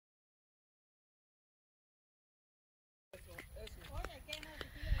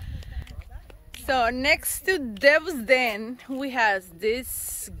So next to Devil's Den, we have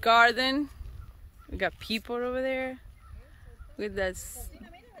this garden. We got people over there with this.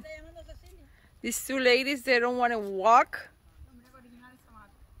 These two ladies, they don't want to walk.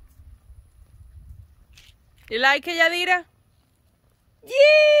 You like it, Yadira?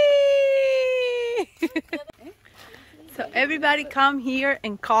 Yay! So everybody come here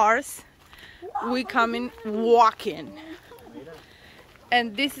in cars. We come in walking.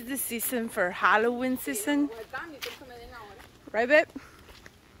 And this is the season for Halloween season. Right, babe?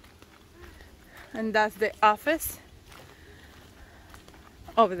 And that's the office.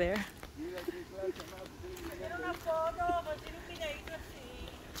 Over there.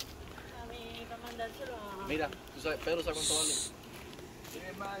 Mira, tú sabes, Pedro sabe cuánto vale.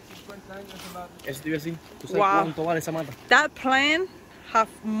 Tiene más de 50 años esa mata. Eso te iba a decir. ¿Tú sabes cuánto vale esa mata? That plant have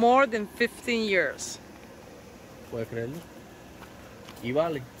more than 15 years. ¿Puedes creerlo? Y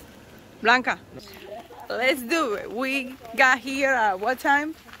vale. Blanca, let's do it. We got here at what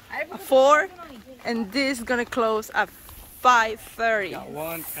time? 4, and this is gonna close at 5:30. Got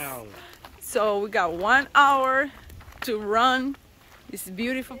 1 hour. So we got 1 hour to run this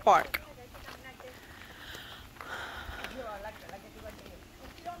beautiful park.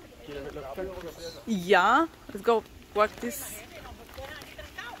 Yeah, let's go walk this.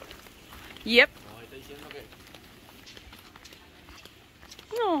 Yep.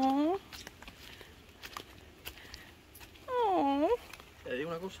 No. Oh. Te digo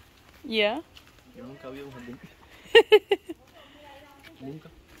una cosa. Yeah. Yo nunca había un jardín. Nunca.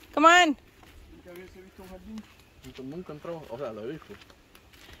 Come on. Nunca había visto un jardín. Nunca entró. O sea, lo he visto.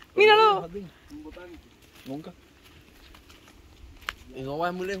 Míralo. Un botánico. Nunca. Y no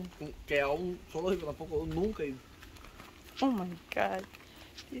vayas muy lejos. Que a un zoológico tampoco nunca he ido. Oh my God.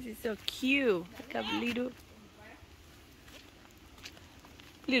 This is so cute. Like a little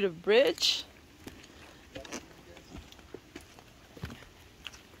bridge.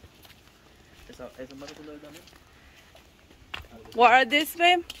 What are these,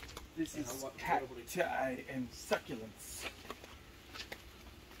 babe? This is cacti and succulents.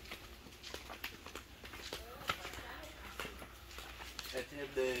 Este es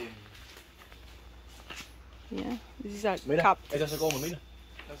de... Yeah, this is a Mira, cup. ese se come, mira.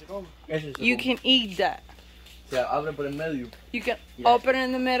 Ese se come. Ese se You come. can eat that. Se abre por el medio. You can open it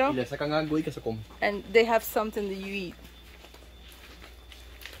in the Y middle, le sacan algo y que se come. and they have something that you eat.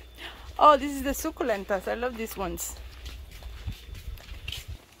 Oh, this is the succulentas. I love these ones.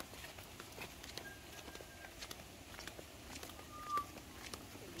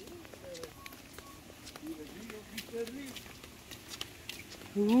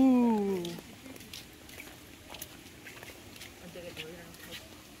 Ooh.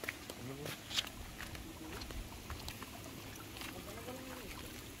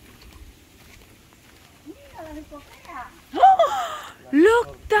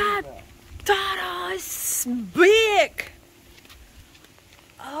 Look, that is big.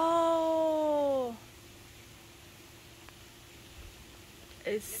 Oh,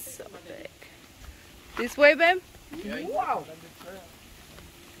 it's so big. This way, babe? Wow.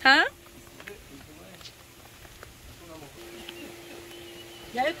 Huh?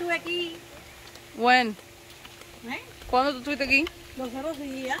 Ya yo estuve aquí. When? ¿Eh? ¿Cuándo tú estuviste aquí? Los otros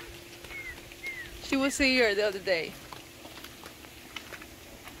días. She was here the other day.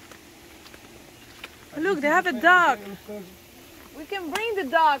 Look, they have a dog. We can bring the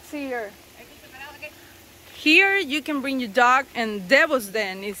dogs here. Here you can bring your dog, and Devil's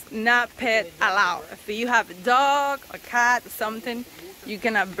Den is not pet allowed. If you have a dog, a cat, or something, you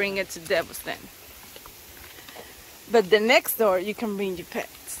cannot bring it to Devil's Den. But the next door, you can bring your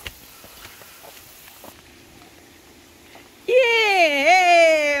pets.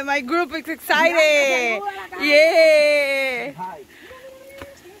 Yeah! My group is excited! Yeah!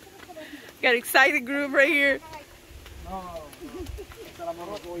 Got excited group right here.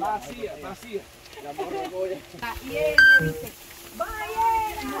 Vacía, vacía. La morrocoya.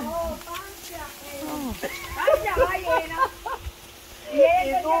 Ballena, oh, pancha, pancha, ballena. Y él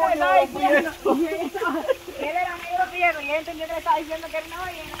estaba diciendo, él era negro prieto y él entendió que le estaba diciendo que era una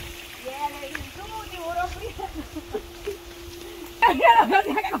ballena. Y él le dijo, tú, tiburón prieto. Mira lo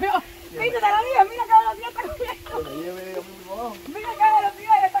que cogió. Viste, te lo dije, mira que los días está cogiendo. Mira que los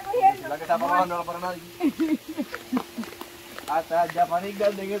días está cogiendo. La que está para abajo no era para nadie. Hasta el japonés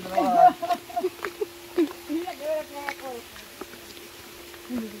grande que se lo va a dar. Mira que era que cosa.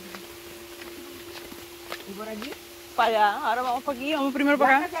 ¿Y por aquí? Para allá, ahora vamos para aquí, vamos primero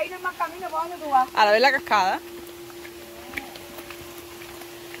para acá. Si ahí no hay más camino, ¿para dónde tú vas? A la ver la cascada. Aquí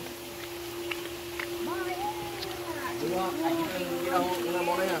tengo una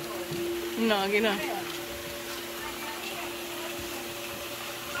moneda. No, aquí no.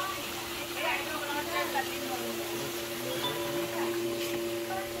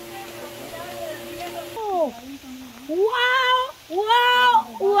 Oh, ¡wow!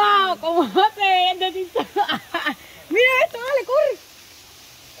 ¡Wow! ¡Wow! ¿Cómo se ve? Mira esto, dale, corre.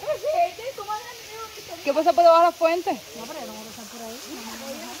 ¿Qué pasa por debajo de la fuente? No, pero yo no voy a pasar por ahí.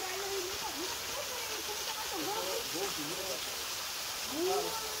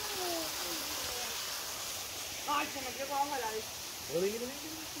 Ay, se me quedó con agua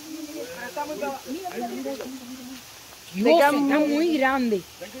está muy brava. Mira, mira, mira. Está muy grande.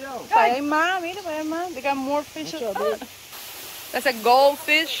 Para allá hay más, mira, para allá hay más. They got more fish. That's a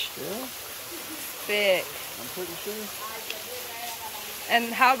goldfish. Yeah, Thick. I'm pretty sure.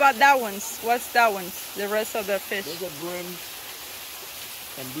 And how about that ones? What's that ones? The rest of the fish. Those are brims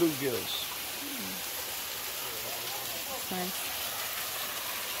and bluegills. Nice.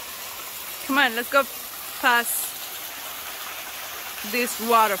 Come on, let's go past this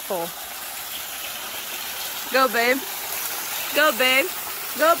waterfall. Go, babe. Go, babe.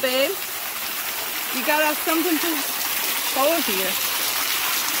 Go, babe. You gotta have something to hold here.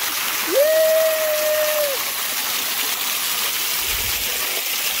 Woo!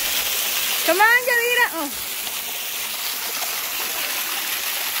 Come on, Yadira. Oh.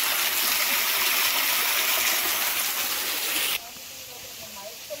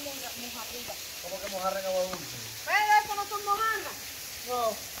 ¿Cómo que mojarra en agua dulce? Pero eso no son mojarras.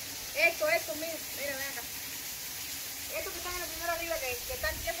 No. Esto, mira, mira, ven acá. Estos que están en la primera arriba, que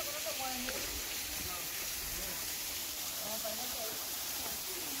están tiesos, que no se mueven. Mira.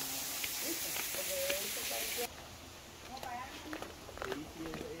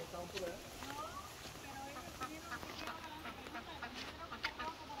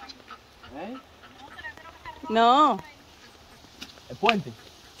 ¿Eh? No. El puente.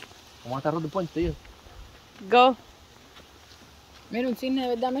 Vamos a estar roto el puente, tío. Go. Mira, un cisne de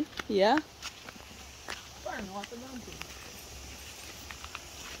verdad, mira. Yeah. Bueno, va a tener un cisne.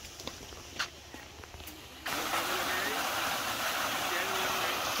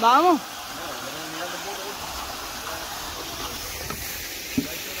 Vamos.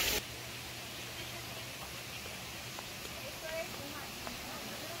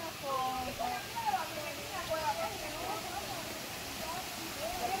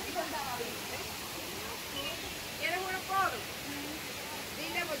 ¿Quieres una foto?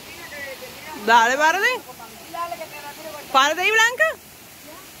 Dile por ti que Dale, párate. dale que te la tiro por Párate ahí, Blanca.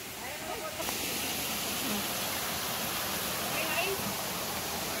 ahí.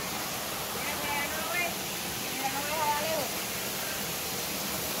 Mira por allá, no lo ves. Mira, no ves allá lejos.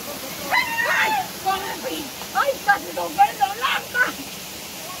 ¡Ay! ¡Con el pin! ¡Ay, casi te ofendo, Blanca!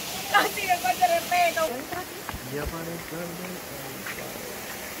 Casi me falta el respeto. Ya parece.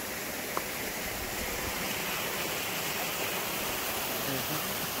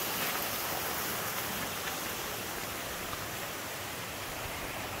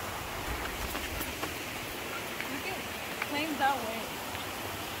 Claim that way.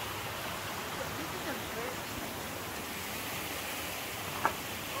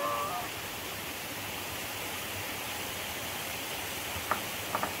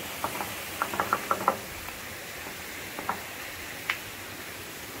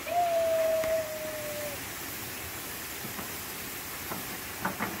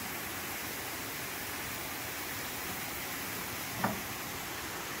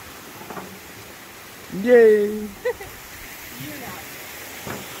 Yay!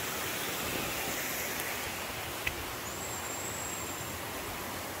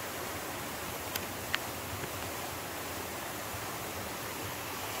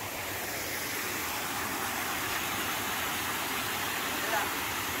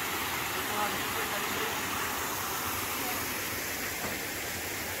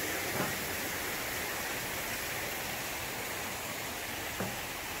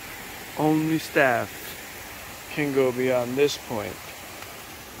 Only staff can go beyond this point.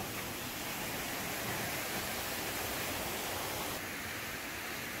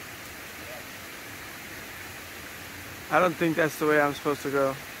 I don't think that's the way I'm supposed to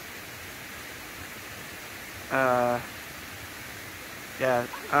go. Yeah,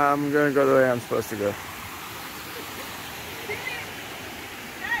 I'm gonna go the way I'm supposed to go.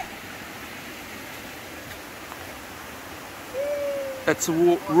 That's a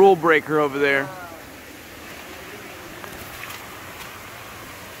rule breaker over there.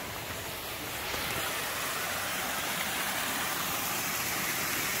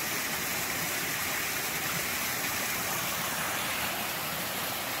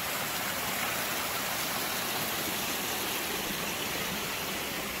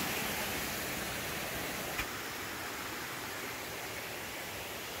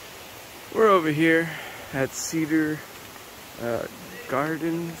 We're over here at Cedar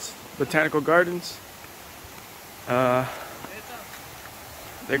Gardens, Botanical Gardens. They're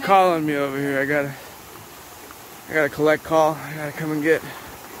calling me over here. I gotta collect call. I gotta come and get.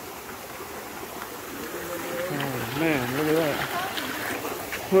 Oh man, look at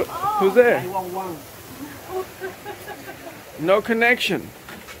that. Who's there? No connection.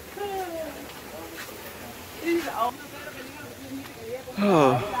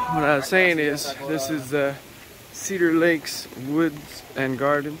 Oh, what I was saying is, this is Cedar Lakes Woods and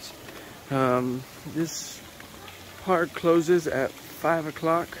Gardens. This park closes at 5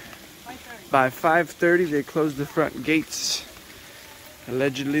 o'clock. By 5:30 they close the front gates.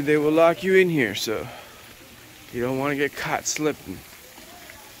 Allegedly they will lock you in here, so you don't want to get caught slipping.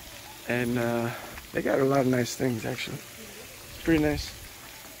 And they got a lot of nice things actually. It's pretty nice.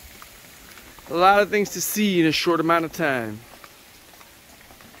 A lot of things to see in a short amount of time.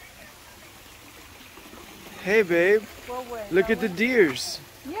 Hey babe, look at the deers.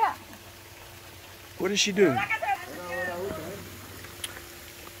 Yeah. What is she doing?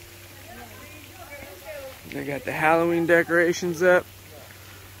 They got the Halloween decorations up.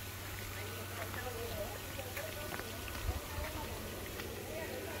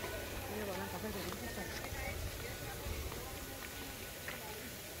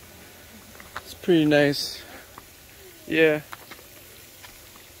 It's pretty nice. Yeah.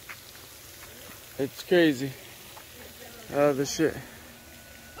 It's crazy. Oh, the shit.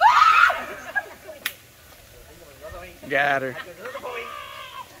 Got her.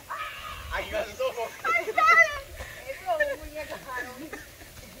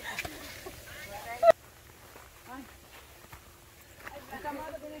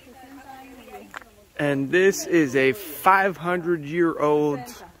 And this is a 500-year-old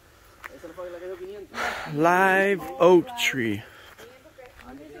live oak tree.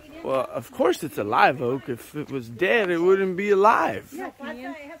 Well, of course it's a live oak. If it was dead, it wouldn't be alive.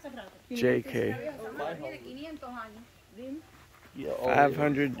 JK.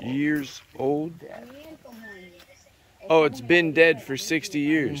 500 years old. Oh, it's been dead for 60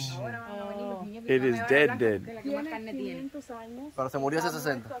 years. It is dead. Pero se murió hace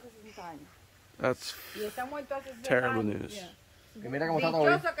 60. That's terrible news. Y mira cómo está todo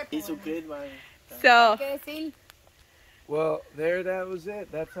bien. So, Well, there, that was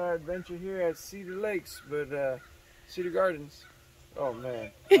it. That's our adventure here at Cedar Lakes, but Cedar Gardens. Oh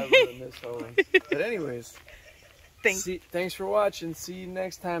man, I really miss Owens. But anyways, thanks for watching. See you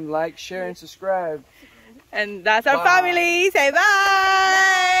next time. Like, share, and subscribe. and that's our family. Say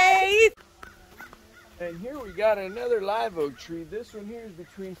bye. And here we got another live oak tree. This one here is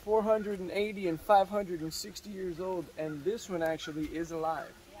between 480 and 560 years old, and this one actually is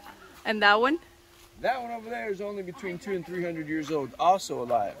alive. And that one? That one over there is only between 200 and 300 years old, also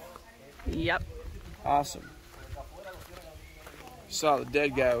alive. Yep. Awesome. Saw the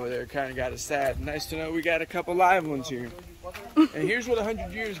dead guy over there, kind of got us sad. Nice to know we got a couple live ones here. And here's what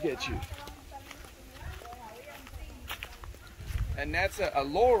 100 years gets you. And that's a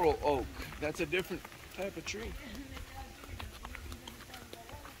laurel oak. That's a different type of tree.